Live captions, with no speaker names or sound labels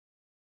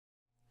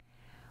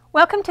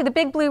Welcome to the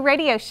Big Blue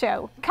Radio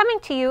Show, coming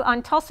to you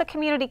on Tulsa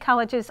Community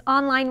College's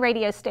online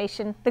radio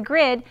station, The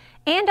Grid,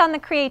 and on the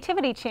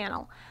Creativity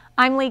Channel.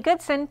 I'm Lee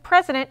Goodson,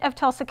 President of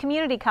Tulsa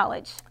Community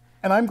College.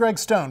 And I'm Greg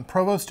Stone,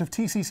 Provost of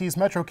TCC's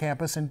Metro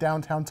Campus in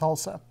downtown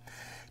Tulsa.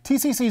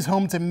 TCC is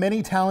home to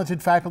many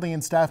talented faculty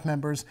and staff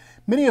members,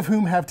 many of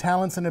whom have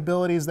talents and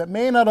abilities that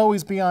may not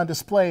always be on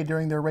display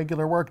during their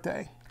regular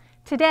workday.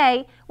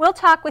 Today, we'll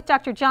talk with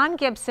Dr. John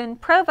Gibson,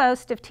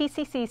 Provost of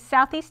TCC's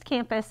Southeast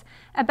Campus,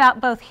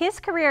 about both his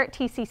career at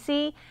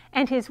TCC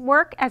and his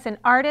work as an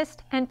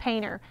artist and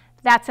painter.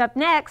 That's up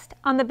next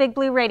on the Big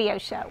Blue Radio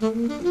Show.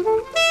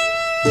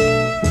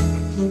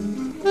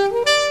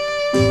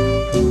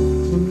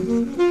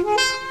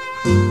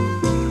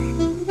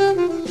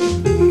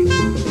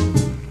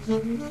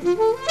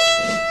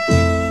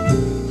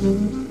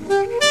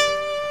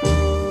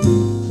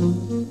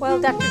 Well,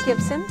 Dr.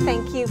 Gibson,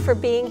 thank you for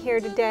being here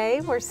today.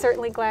 We're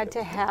certainly glad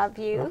to have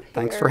you. Well,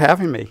 thanks for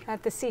having me.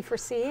 At the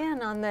C4C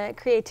and on the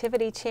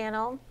Creativity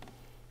Channel.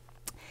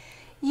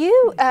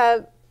 You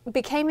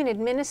became an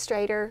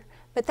administrator,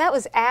 but that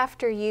was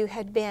after you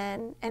had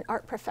been an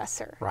art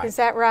professor. Right. Is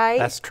that right?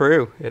 That's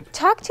true.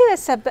 Talk to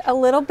us a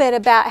little bit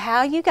about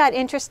how you got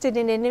interested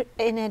in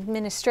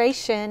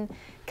administration,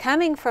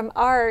 coming from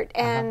art,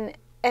 and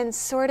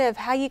sort of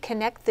how you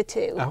connect the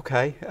two.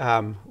 Okay.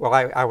 Well,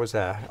 I was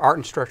an art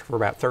instructor for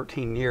about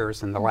 13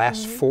 years, and the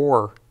last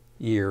 4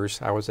 years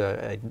I was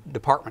a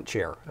department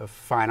chair of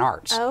fine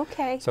arts.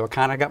 Okay. So I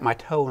kind of got my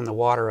toe in the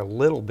water a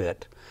little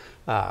bit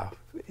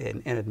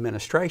in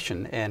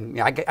administration,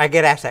 and I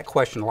get asked that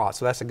question a lot,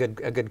 so that's a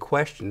good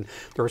question.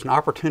 There was an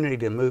opportunity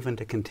to move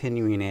into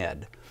continuing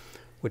ed,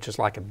 which is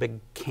like a big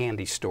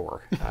candy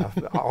store,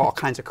 all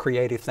kinds of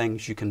creative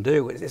things you can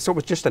do. So it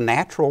was just a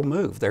natural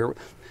move.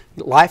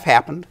 Life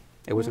happened.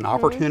 It was an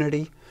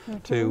opportunity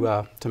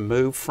to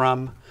move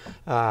from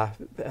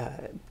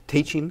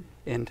teaching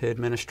into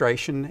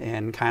administration,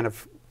 and kind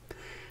of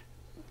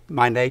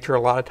my nature a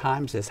lot of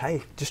times is,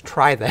 hey, just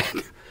try that.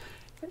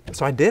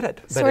 So I did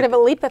it. Sort of a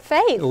leap of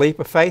faith. A leap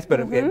of faith, but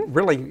it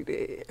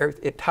really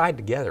tied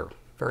together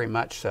very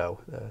much so.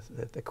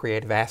 The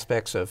creative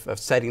aspects of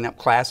setting up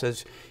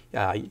classes.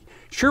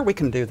 Sure, we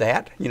can do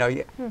that. You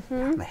know,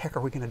 how the heck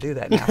are we going to do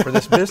that now for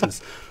this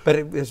business? But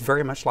it was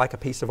very much like a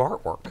piece of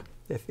artwork,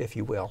 if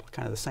you will,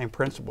 kind of the same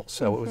principle.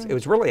 So it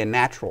was really a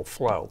natural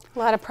flow. A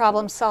lot of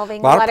problem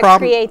solving, a lot of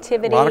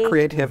creativity. A lot of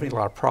creativity, a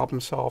lot of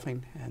problem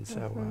solving, and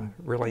so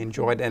really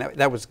enjoyed it. And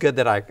that was good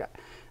that I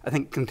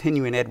think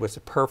continuing ed was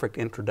the perfect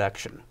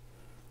introduction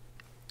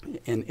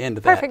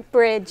into that. Perfect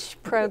bridge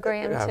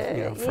program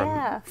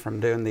to, from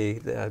doing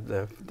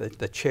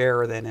the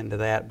chair then into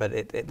that, but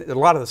a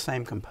lot of the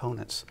same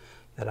components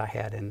that I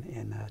had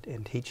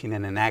in teaching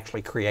and in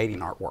actually creating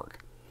artwork.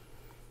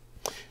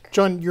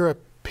 John, you're a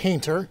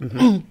painter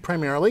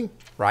primarily.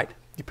 Right.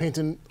 You paint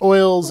in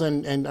oils,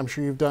 and I'm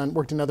sure you've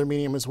worked in other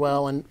medium as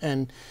well.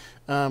 And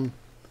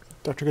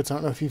Dr. Goodson, I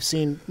don't know if you've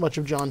seen much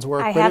of John's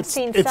work. I have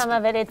seen some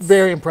of it. It's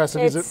very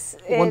impressive. He's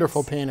a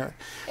wonderful painter.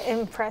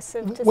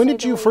 Impressive. When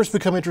did you first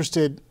become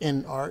interested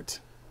in art?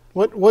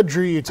 What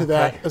drew you to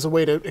that as a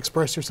way to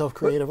express yourself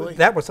creatively?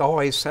 That was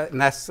always, and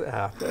that's,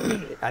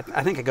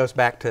 I think it goes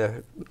back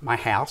to my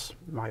house,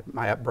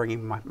 my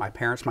upbringing, my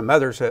parents. My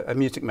mother's a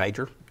music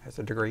major, has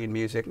a degree in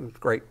music, and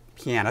great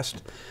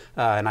pianist,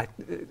 and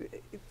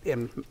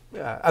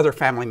other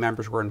family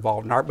members were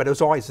involved in art, but it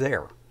was always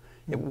there.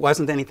 It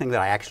wasn't anything that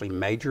I actually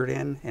majored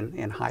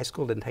in high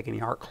school, didn't take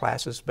any art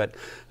classes, but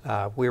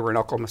we were in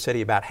Oklahoma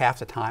City about half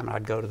the time, and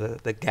I'd go to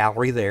the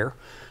gallery there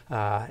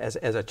as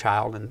a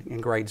child in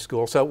grade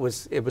school. So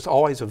it was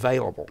always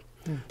available.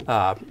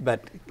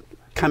 But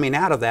coming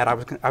out of that,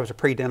 I was a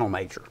pre-dental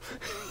major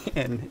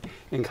in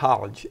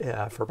college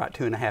for about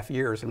 2.5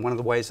 years, and one of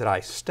the ways that I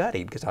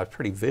studied, because I was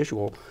pretty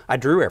visual, I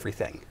drew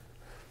everything.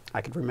 I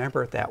could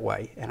remember it that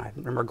way, and I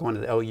remember going to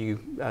the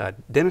OU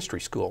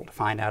dentistry school to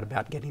find out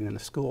about getting into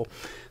school.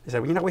 They said,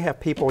 well, you know, we have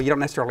people, you don't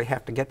necessarily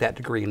have to get that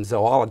degree in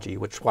zoology,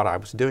 which is what I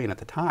was doing at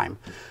the time,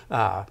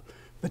 but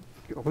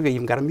we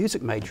even got a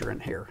music major in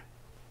here.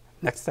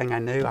 Next thing I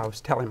knew, I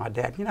was telling my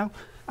dad, you know,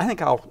 I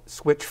think I'll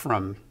switch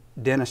from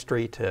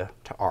dentistry to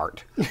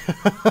art.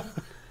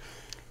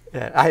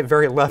 I have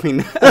very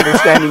loving,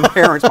 understanding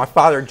parents. My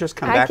father had just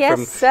come back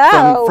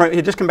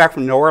he'd just come back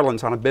from New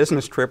Orleans on a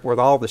business trip with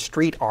all the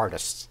street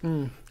artists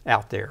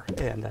out there,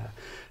 and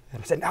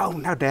I said,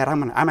 no, Dad,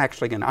 I'm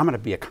actually gonna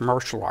be a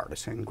commercial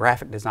artist in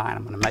graphic design.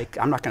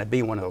 I'm not gonna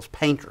be one of those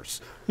painters.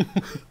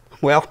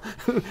 Well,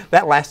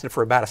 that lasted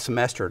for about a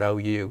semester at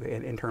OU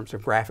in terms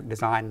of graphic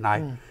design, and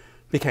I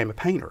became a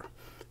painter.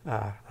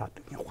 I thought,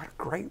 you know, what a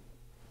great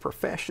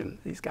profession.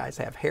 These guys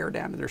have hair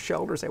down to their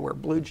shoulders, they wear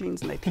blue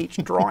jeans, and they teach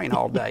drawing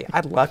all day.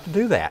 I'd love to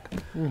do that.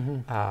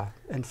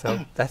 And so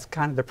that's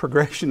kind of the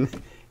progression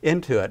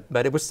into it.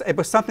 But it was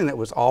something that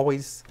was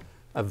always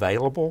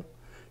available,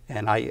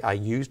 and I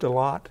used a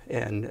lot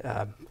and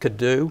could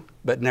do,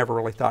 but never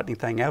really thought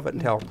anything of it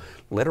until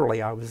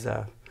literally I was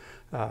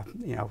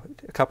you know,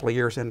 a couple of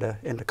years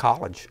into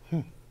college.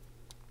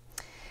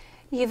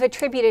 You've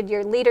attributed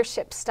your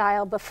leadership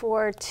style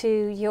before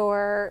to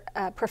your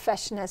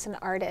profession as an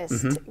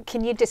artist.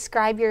 Can you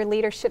describe your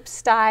leadership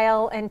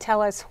style and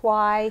tell us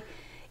why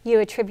you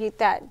attribute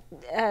that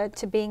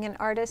to being an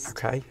artist?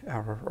 Okay,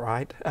 all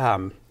right.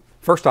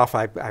 First off,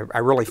 I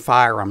really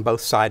fire on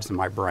both sides of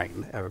my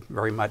brain,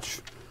 very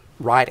much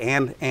right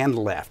and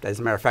left. As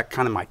a matter of fact,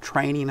 kind of my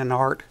training in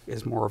art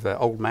is more of an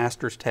old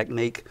master's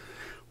technique,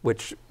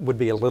 which would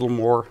be a little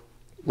more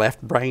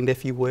left-brained,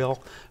 if you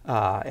will,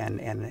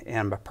 and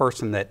I'm a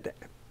person that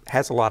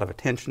has a lot of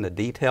attention to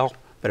detail,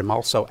 but I'm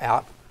also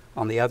out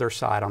on the other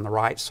side, on the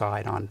right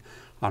side,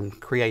 on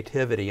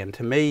creativity. And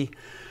to me,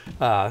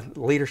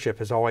 leadership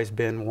has always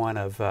been one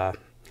of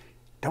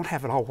don't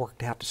have it all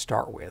worked out to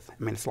start with.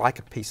 I mean, it's like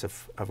a piece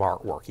of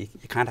artwork. You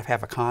kind of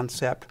have a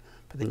concept,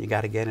 but then you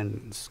got to get in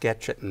and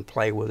sketch it and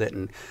play with it,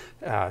 and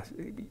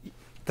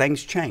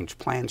things change,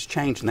 plans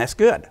change, and that's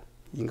good.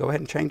 You can go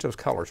ahead and change those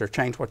colors or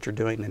change what you're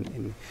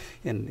doing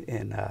in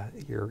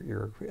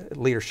your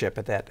leadership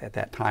at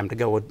that time to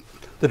go with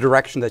the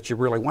direction that you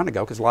really want to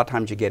go, because a lot of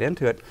times you get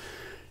into it,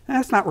 and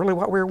that's not really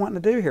what we were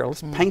wanting to do here.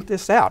 Let's paint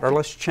this out, or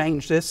let's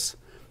change this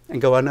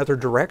and go another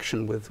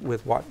direction with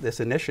what this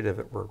initiative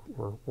that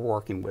we're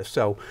working with.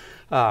 So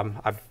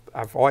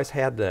I've always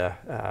had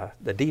the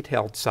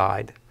detailed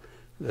side,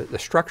 the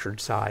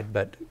structured side,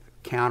 but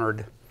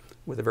countered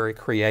with a very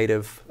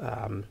creative,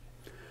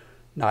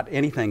 not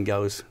anything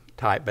goes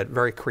type, but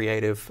very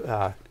creative.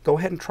 Go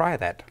ahead and try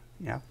that.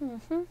 Yeah.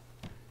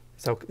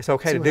 So it's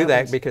okay to do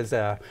that, because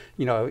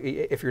you know,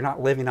 if you're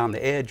not living on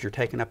the edge, you're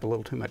taking up a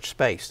little too much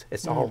space.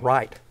 It's all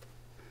right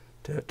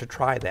to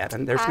try that,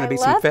 and there's going to be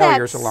some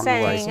failures along the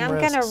way. I'm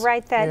going to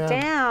write that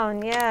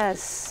down.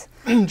 Yes.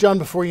 John,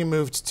 before you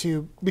moved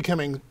to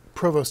becoming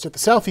provost at the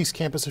Southeast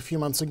campus a few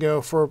months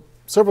ago, for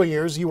several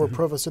years you were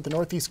provost at the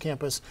Northeast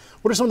campus.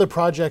 What are some of the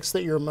projects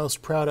that you're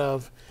most proud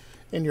of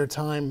in your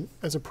time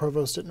as a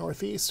provost at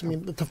Northeast? I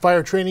mean, the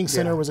Fire Training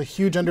Center was a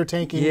huge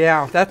undertaking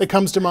that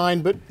comes to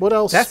mind, but what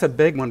else? That's a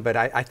big one, but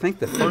I think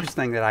the first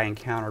thing that I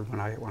encountered when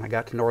I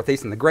got to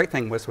Northeast, and the great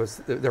thing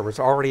was there was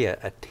already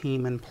a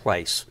team in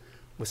place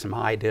with some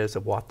ideas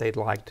of what they'd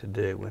like to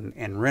do,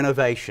 and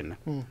renovation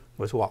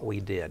was what we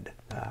did.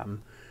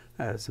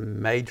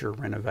 Some major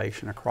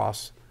renovation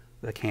across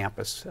the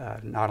campus,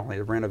 not only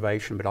the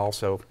renovation, but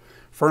also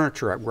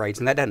furniture upgrades.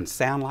 And that doesn't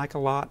sound like a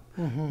lot,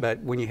 but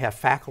when you have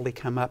faculty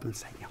come up and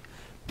say,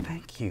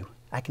 thank you,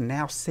 I can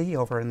now see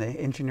over in the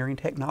engineering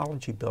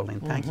technology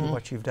building, thank you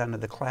what you've done to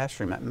the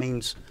classroom. It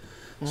means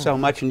so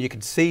much, and you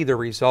could see the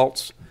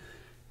results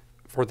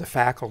for the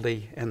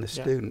faculty and the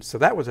students. So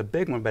that was a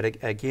big one, but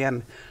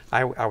again,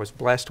 I was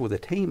blessed with a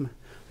team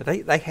that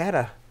they had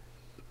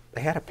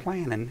a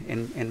plan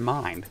in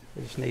mind.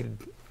 They just needed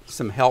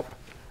some help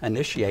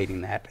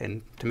initiating that,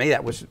 and to me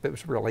it was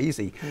real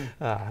easy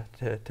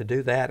to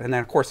do that. And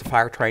then of course the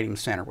Fire Training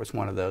Center was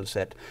one of those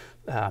that,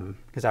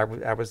 because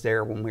I was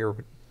there when we were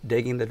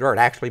digging the dirt,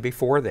 actually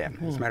before then.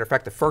 As a matter of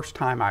fact, the first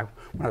time when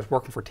I was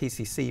working for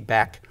TCC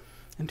back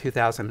in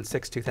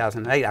 2006,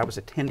 2008, I was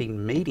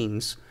attending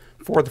meetings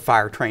for the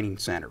Fire Training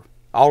Center.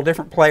 All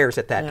different players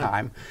at that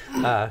time.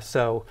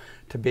 So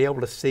to be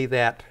able to see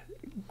that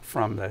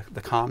from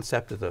the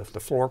concept of the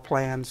floor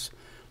plans,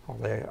 all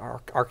the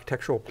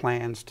architectural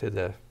plans to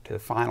the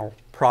final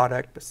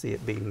product, but see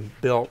it being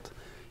built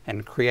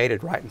and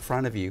created right in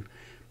front of you,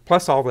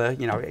 plus all the,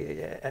 you know,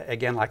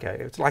 again,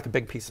 it's like a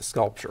big piece of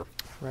sculpture.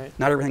 Right.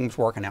 Not everything's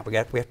working out. We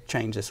have to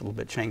change this a little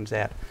bit, change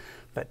that,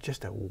 but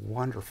just a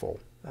wonderful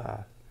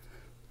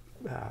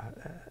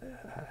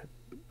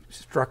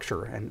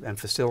structure and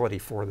facility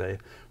for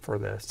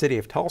the city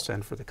of Tulsa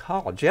and for the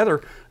college.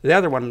 The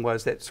other one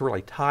was that's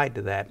really tied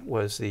to that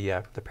was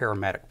the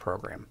paramedic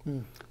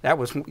program. That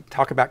was,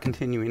 talk about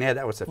continuing ed,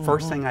 that was the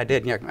first thing I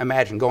did. You know,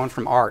 imagine going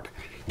from art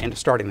into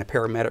starting the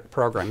paramedic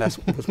program. That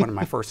was one of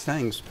my first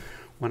things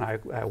when I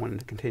went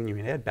into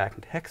continuing ed back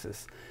in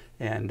Texas.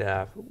 And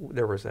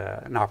there was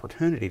an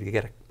opportunity to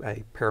get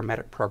a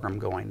paramedic program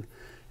going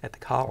at the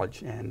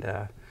college, and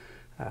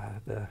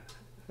the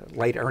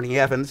late Ernie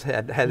Evans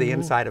had the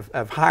insight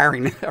of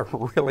hiring a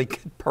really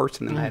good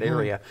person in that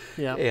area,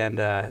 and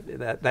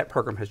that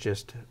program has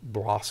just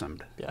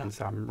blossomed, and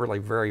so I'm really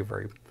very,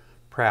 very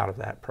proud of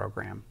that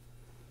program.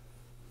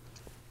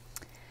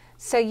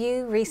 So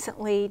you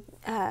recently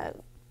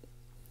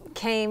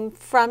came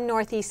from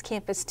Northeast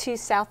Campus to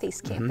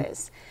Southeast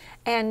Campus,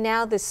 and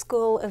now the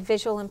School of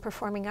Visual and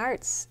Performing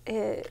Arts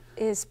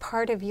is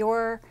part of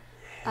your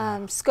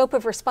scope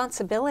of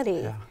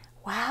responsibility.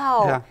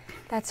 Wow,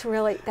 that's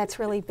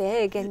really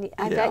big, and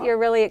I bet you're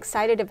really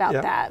excited about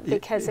that,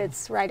 because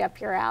it's right up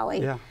your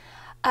alley.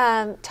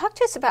 Talk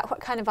to us about what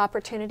kind of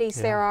opportunities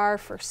there are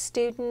for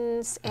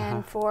students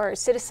and for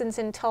citizens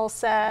in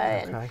Tulsa,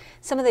 and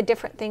some of the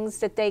different things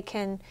that they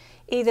can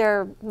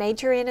either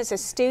major in as a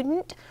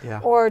student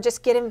or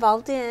just get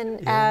involved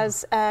in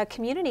as a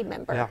community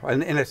member. Yeah,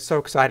 and it's so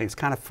exciting. It's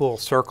kind of full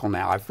circle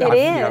now. I've been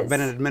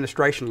in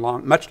administration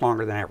much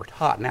longer than I ever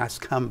taught. Now it's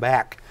come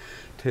back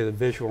to the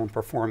visual and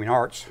performing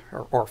arts,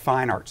 or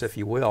fine arts, if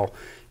you will.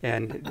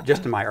 And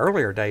just in my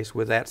earlier days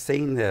with that,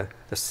 seeing the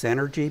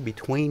synergy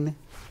between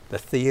the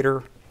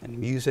theater and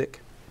music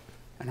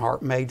and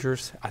art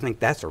majors, I think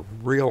that's a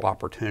real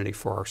opportunity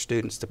for our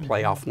students to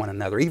play off one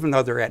another. Even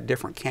though they're at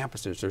different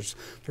campuses, there's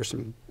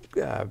some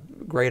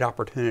great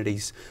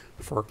opportunities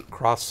for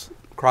cross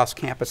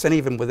campus and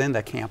even within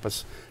the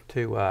campus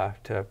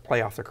to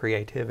play off the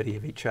creativity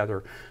of each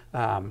other.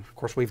 Of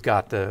course, we've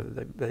got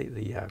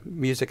the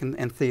music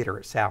and theater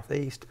at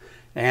Southeast,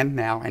 and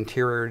now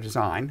interior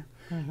design.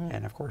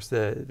 And of course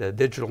the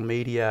digital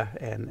media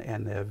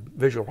and the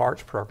visual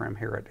arts program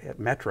here at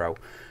Metro.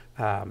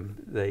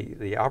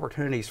 The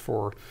opportunities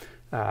for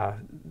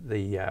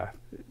the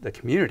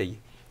community,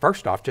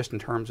 first off, just in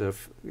terms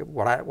of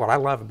what I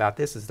love about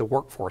this is the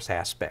workforce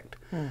aspect.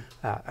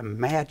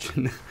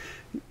 Imagine,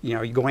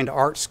 you go into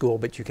art school,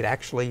 but you could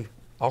actually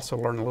also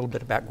learn a little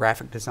bit about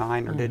graphic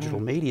design or digital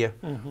media,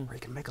 where you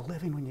can make a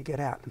living when you get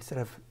out instead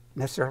of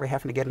necessarily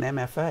having to get an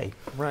MFA,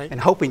 and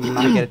hoping you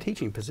might get a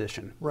teaching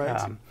position.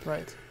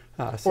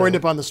 Or end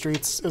up on the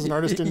streets as an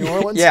artist in New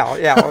Orleans.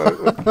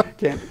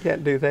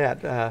 Can't do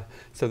that.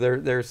 So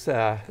there's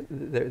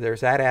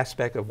that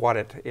aspect of what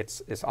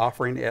it's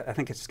offering. I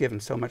think it's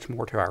given so much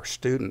more to our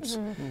students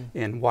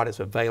in what is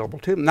available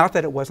to them. Not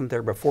that it wasn't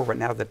there before, but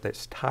now that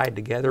it's tied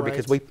together,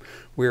 because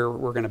we're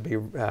going to be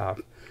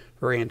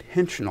very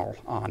intentional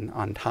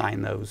on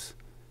tying those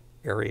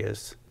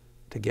areas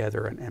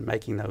together and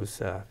making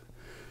those,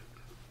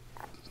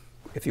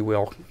 if you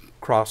will,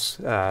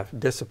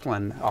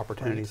 cross-discipline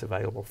opportunities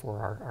available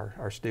for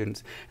our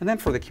students. And then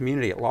for the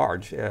community at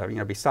large,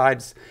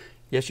 besides,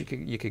 yes, you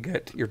could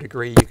get your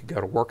degree, you could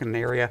go to work in an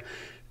area.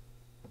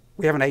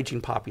 We have an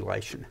aging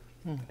population,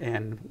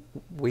 and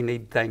we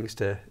need things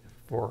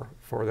for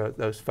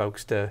those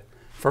folks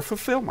for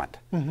fulfillment.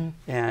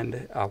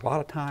 And a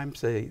lot of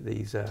times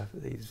these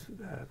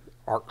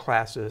art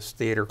classes,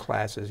 theater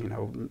classes,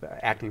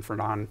 acting for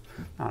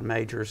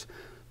non-majors,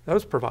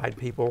 those provide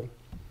people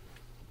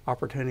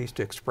opportunities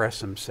to express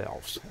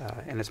themselves,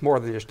 and it's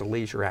more than just a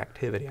leisure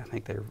activity. I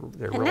think they're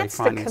really finding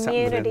something within themselves. And that's the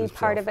community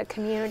part of a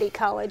community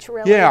college,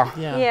 really.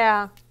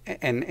 Yeah.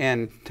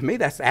 And to me,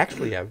 that's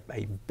actually a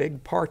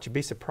big part. You'd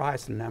be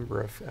surprised the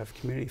number of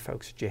community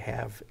folks that you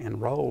have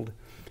enrolled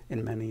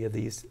in many of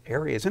these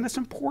areas, and it's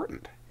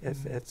important.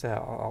 It's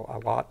a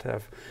lot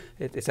of.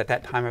 It's at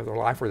that time of their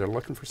life where they're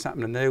looking for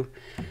something new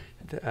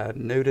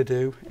to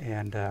do,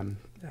 and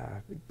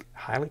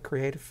highly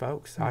creative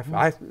folks.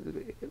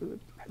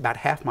 About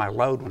half my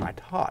load when I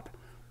taught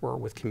were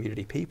with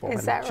community people,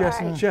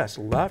 and just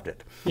loved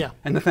it.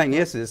 And the thing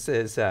is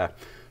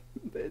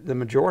the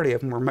majority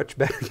of them were much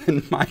better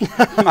than my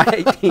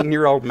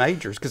 18-year-old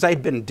majors, because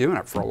they'd been doing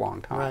it for a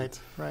long time.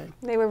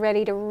 They were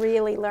ready to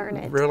really learn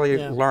it.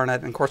 Learn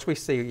it. And of course, we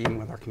see even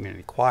with our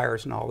community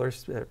choirs and all,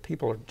 there's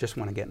people who just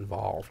want to get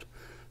involved.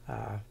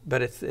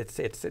 But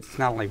it's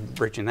not only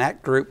reaching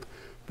that group,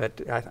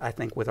 but I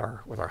think with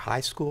our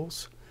high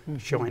schools,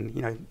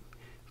 showing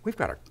we've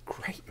got a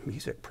great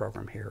music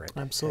program here at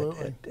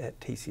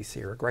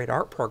TCC, or a great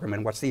art program,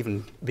 and what's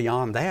even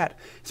beyond that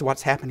is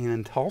what's happening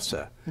in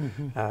Tulsa.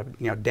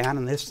 Down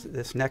in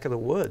this neck of the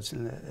woods,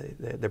 in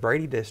the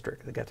Brady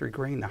District, the Guthrie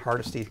Green, the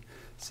Hardesty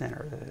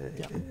Center,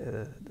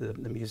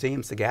 the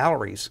museums, the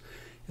galleries.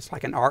 It's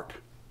like an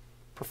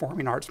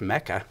performing arts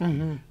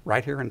mecca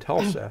right here in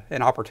Tulsa,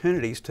 and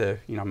opportunities to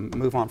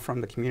move on from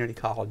the community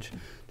college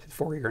to the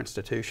four-year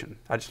institution.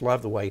 I just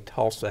love the way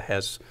Tulsa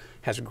has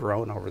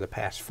grown over the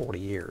past 40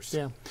 years.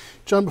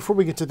 John, before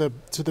we get to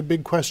the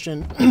big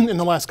question in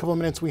the last couple of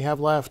minutes we have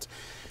left,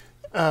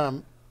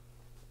 I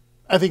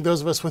think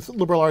those of us with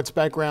liberal arts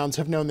backgrounds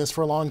have known this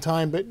for a long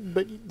time, but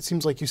it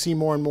seems like you see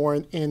more and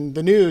more in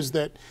the news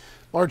that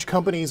large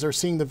companies are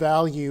seeing the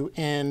value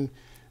in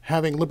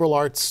having liberal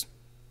arts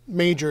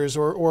majors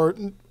or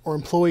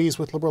employees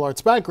with liberal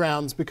arts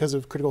backgrounds because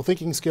of critical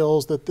thinking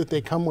skills that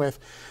they come with.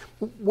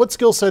 What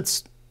skill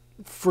sets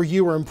for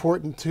you are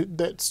important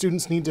that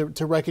students need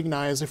to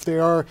recognize if they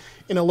are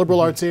in a liberal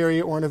arts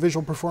area or in a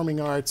visual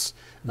performing arts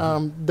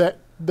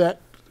that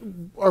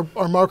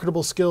are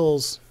marketable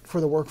skills for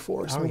the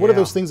workforce? What are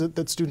those things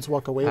that students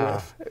walk away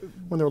with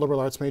when they're liberal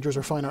arts majors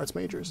or fine arts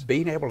majors?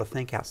 Being able to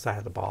think outside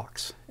of the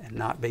box and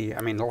not be,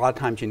 a lot of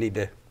times you need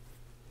to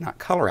not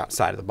color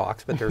outside of the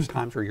box, but there's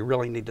times where you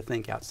really need to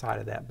think outside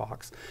of that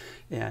box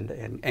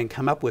and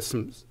come up with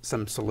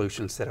some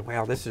solutions that,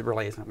 well, this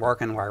really isn't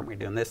working, why aren't we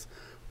doing this?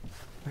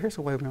 Well, here's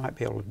a way we might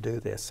be able to do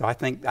this. So I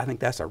think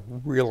that's a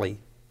really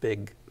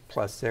big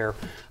plus there.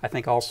 I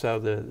think also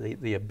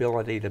the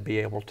ability to be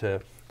able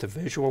to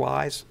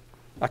visualize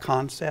a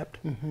concept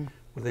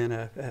within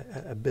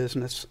a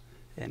business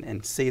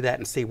and see that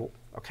and see, well,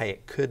 okay,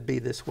 it could be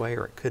this way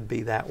or it could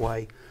be that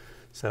way.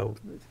 So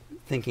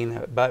thinking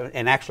about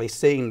and actually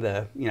seeing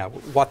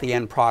what the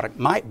end product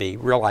might be,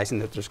 realizing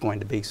that there's going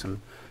to be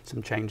some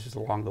changes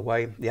along the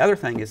way. The other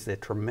thing is the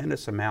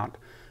tremendous amount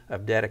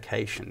of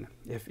dedication.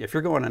 If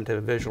you're going into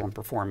visual and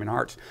performing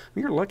arts,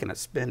 you're looking at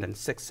spending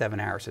 6-7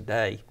 hours a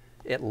day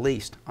at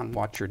least on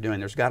what you're doing.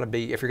 There's got to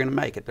be, if you're going to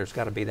make it, there's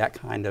got to be that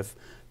kind of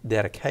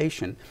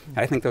dedication. And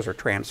I think those are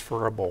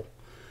transferable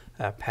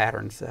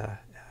patterns.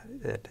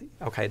 That,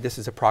 okay, this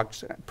is a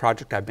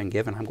project I've been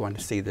given. I'm going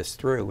to see this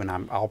through, and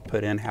I'll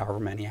put in however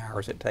many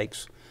hours it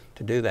takes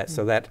to do that.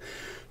 So that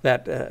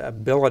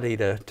ability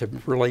to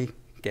really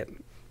get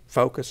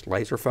focused,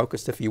 laser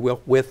focused, if you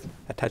will, with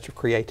a touch of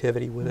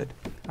creativity with it,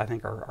 I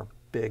think are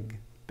big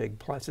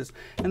pluses.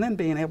 And then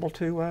being able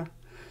to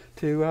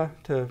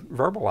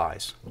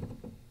verbalize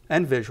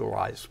and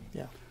visualize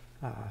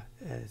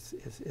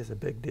is a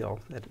big deal.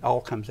 It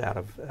all comes out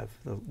of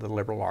the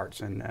liberal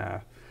arts,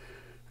 and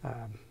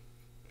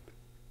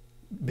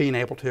being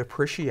able to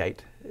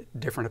appreciate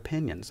different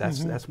opinions.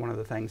 That's one of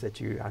the things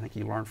that I think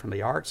you learn from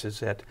the arts,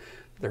 is that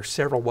there's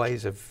several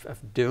ways of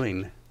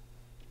doing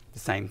the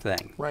same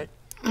thing. Right.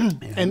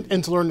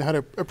 And to learn how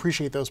to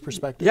appreciate those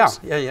perspectives.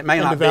 Yeah, it may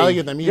and not to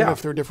value be, them, even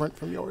if they're different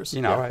from yours.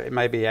 You know, it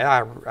may be,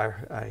 I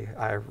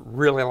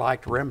really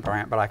liked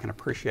Rembrandt, but I can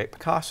appreciate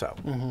Picasso.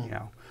 You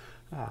know,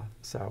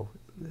 so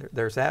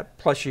there's that.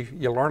 Plus,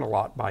 you learn a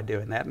lot by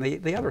doing that.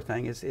 And the other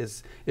thing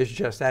is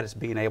just that, is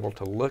being able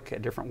to look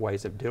at different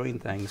ways of doing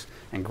things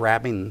and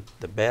grabbing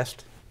the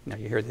best. You know,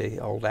 you hear the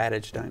old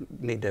adage,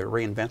 don't need to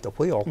reinvent the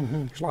wheel.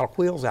 There's a lot of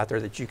wheels out there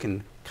that you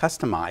can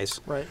customize.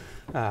 Right.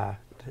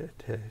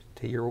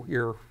 To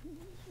your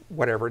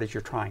whatever it is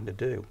you're trying to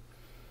do.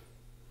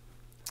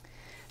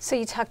 So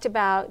you talked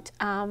about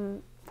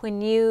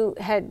when you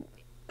had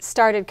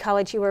started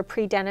college, you were a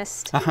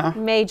pre-dentist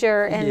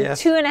major, and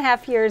yes.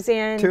 2.5 years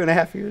in,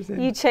 2.5 years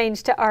in, you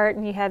changed to art,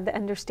 and you had the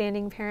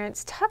understanding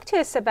parents. Talk to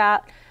us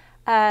about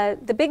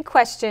the big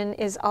question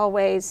is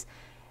always,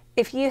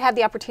 if you had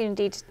the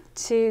opportunity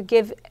to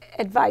give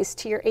advice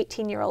to your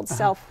 18-year-old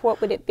self, what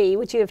would it be?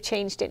 Would you have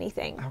changed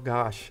anything? Oh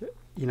gosh.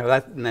 You know,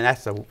 I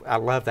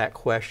love that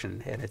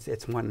question, and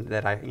it's one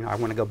that I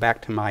want to go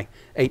back to my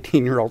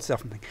 18-year-old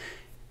self and think,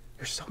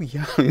 you're so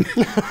young.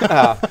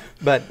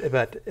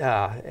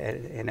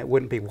 And it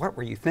wouldn't be, what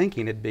were you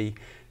thinking? It'd be,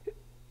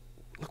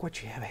 look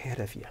what you have ahead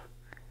of you.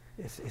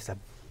 It's a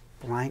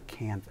blank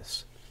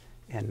canvas,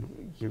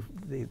 and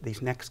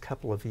these next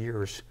couple of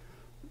years,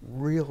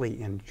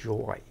 really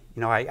enjoy.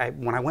 You know,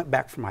 when I went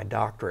back for my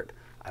doctorate,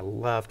 I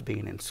loved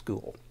being in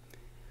school.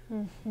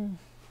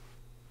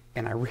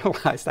 And I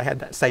realized I had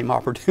that same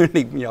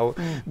opportunity, you know,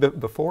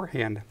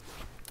 beforehand.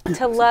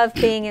 To love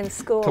being in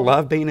school. To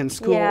love being in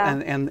school,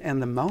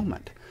 and the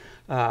moment.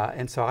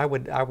 And so I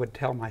would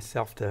tell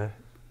myself to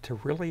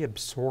really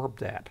absorb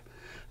that,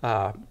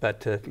 but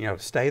to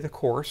stay the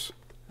course,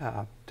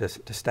 to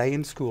stay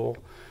in school,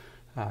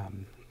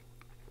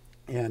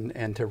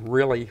 and to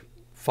really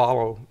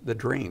follow the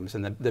dreams.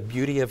 And the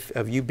beauty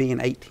of you being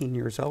 18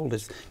 years old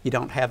is you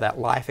don't have that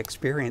life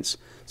experience,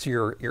 so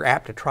you're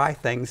apt to try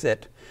things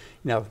that,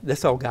 you know,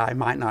 this old guy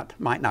might not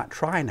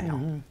try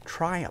now.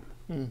 Try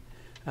them.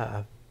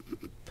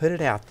 Put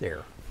it out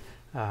there,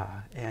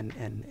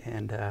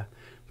 and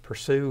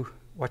pursue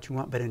what you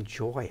want, but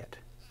enjoy it.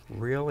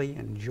 Really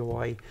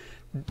enjoy.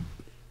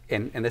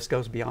 And this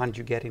goes beyond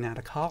you getting out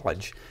of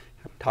college.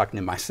 I'm talking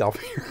to myself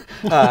here.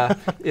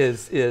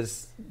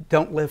 Is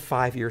don't live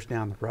 5 years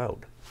down the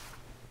road.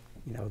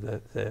 You know,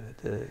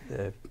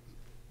 the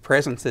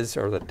presence is,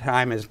 or the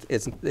time is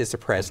the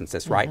presence.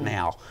 It's right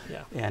now.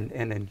 And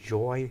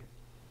enjoy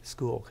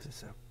school, because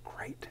it's a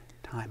great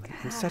time.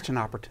 It's such an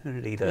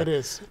opportunity to,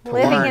 to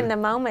living learn. In the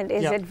moment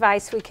is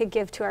advice we could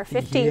give to our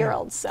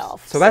 50-year-old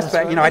self. So that's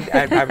you know,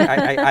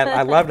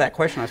 I love that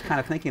question. I was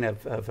kind of thinking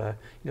of you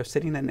know,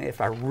 sitting in,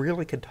 if I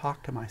really could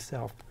talk to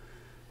myself,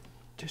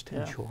 just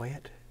enjoy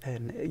it,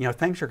 and you know,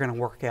 things are going to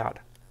work out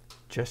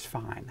just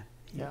fine.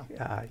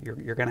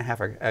 You're going to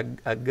have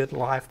a good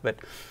life, but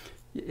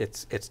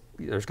there's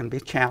going to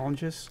be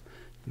challenges.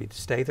 You need to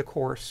stay the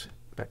course,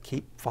 but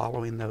keep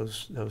following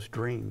those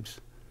dreams.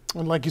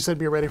 And like you said,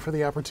 be ready for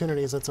the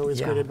opportunities. That's always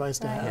great advice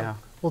to have.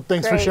 Well,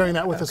 thanks Great. for sharing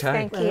that with us.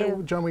 Thank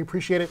you. John, we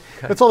appreciate it.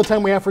 That's all the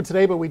time we have for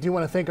today, but we do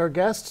want to thank our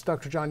guest,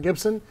 Dr. John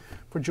Gibson,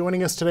 for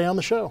joining us today on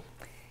the show.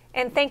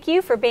 And thank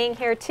you for being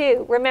here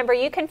too. Remember,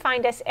 you can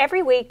find us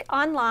every week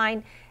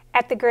online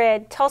at The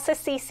Grid,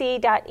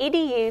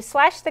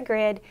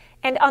 tulsacc.edu/thegrid,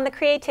 and on the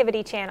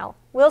Creativity channel.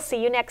 We'll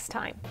see you next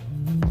time.